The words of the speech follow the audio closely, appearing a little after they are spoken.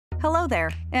Hello there,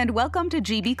 and welcome to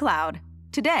gbcloud.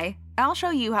 Today, I'll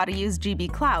show you how to use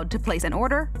gbcloud to place an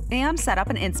order and set up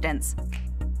an instance.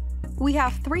 We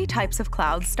have three types of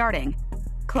clouds starting: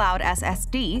 Cloud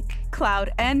SSD,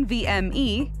 Cloud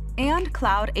NVMe, and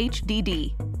Cloud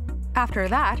HDD. After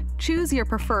that, choose your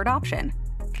preferred option.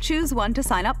 Choose one to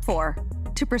sign up for.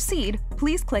 To proceed,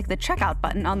 please click the Checkout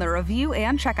button on the Review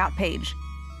and Checkout page.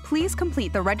 Please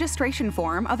complete the registration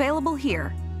form available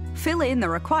here. Fill in the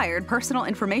required personal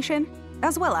information,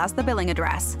 as well as the billing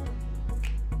address.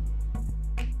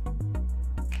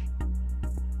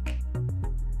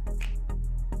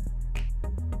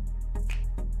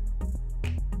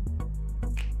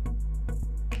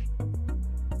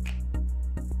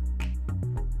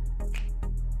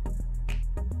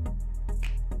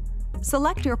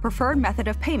 Select your preferred method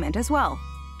of payment as well.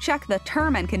 Check the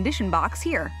Term and Condition box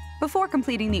here before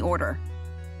completing the order.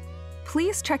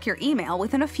 Please check your email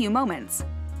within a few moments.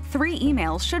 3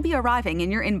 emails should be arriving in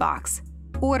your inbox: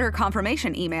 Order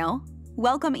Confirmation email,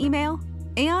 Welcome email,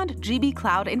 and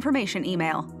gbcloud information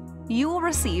email. You will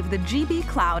receive the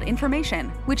gbcloud information,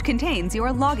 which contains your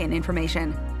login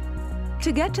information.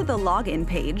 To get to the login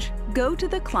page, go to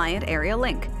the Client Area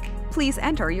link. Please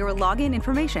enter your login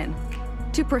information.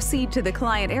 To proceed to the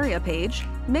Client Area page,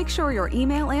 make sure your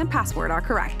email and password are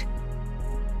correct.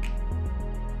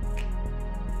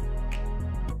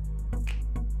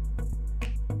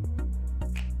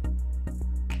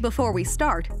 Before we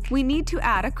start, we need to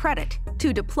add a credit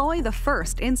to deploy the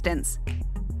first instance.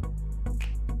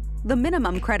 The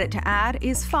minimum credit to add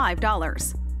is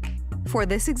 $5. For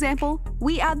this example,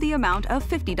 we add the amount of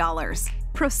 $50.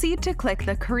 Proceed to click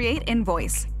the Create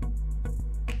Invoice.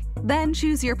 Then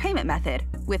choose your payment method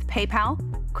with PayPal,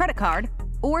 credit card,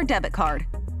 or debit card.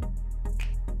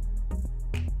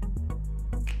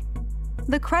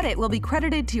 The credit will be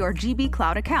credited to your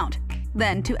gbcloud account.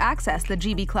 Then, to access the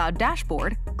gbcloud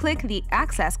dashboard, click the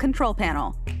Access Control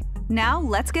panel. Now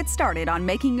let's get started on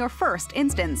making your first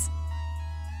instance.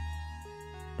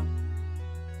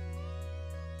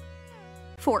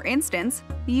 For instance,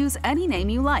 use any name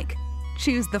you like.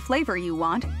 Choose the flavor you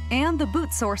want and the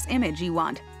boot source image you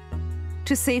want.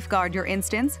 To safeguard your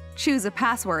instance, choose a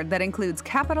password that includes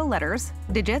capital letters,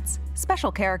 digits,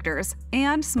 special characters,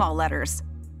 and small letters.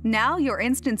 Now your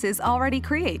instance is already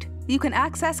created. You can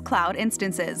access cloud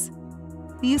instances.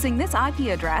 Using this IP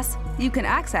address, you can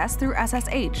access through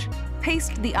SSH.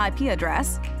 Paste the IP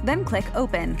address, then click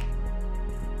Open.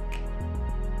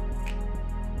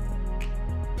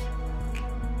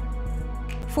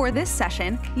 For this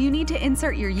session, you need to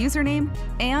insert your username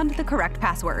and the correct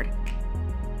password.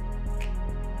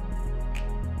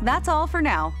 That's all for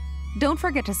now. Don't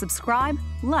forget to subscribe,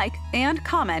 like, and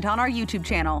comment on our YouTube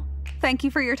channel. Thank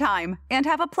you for your time, and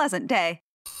have a pleasant day.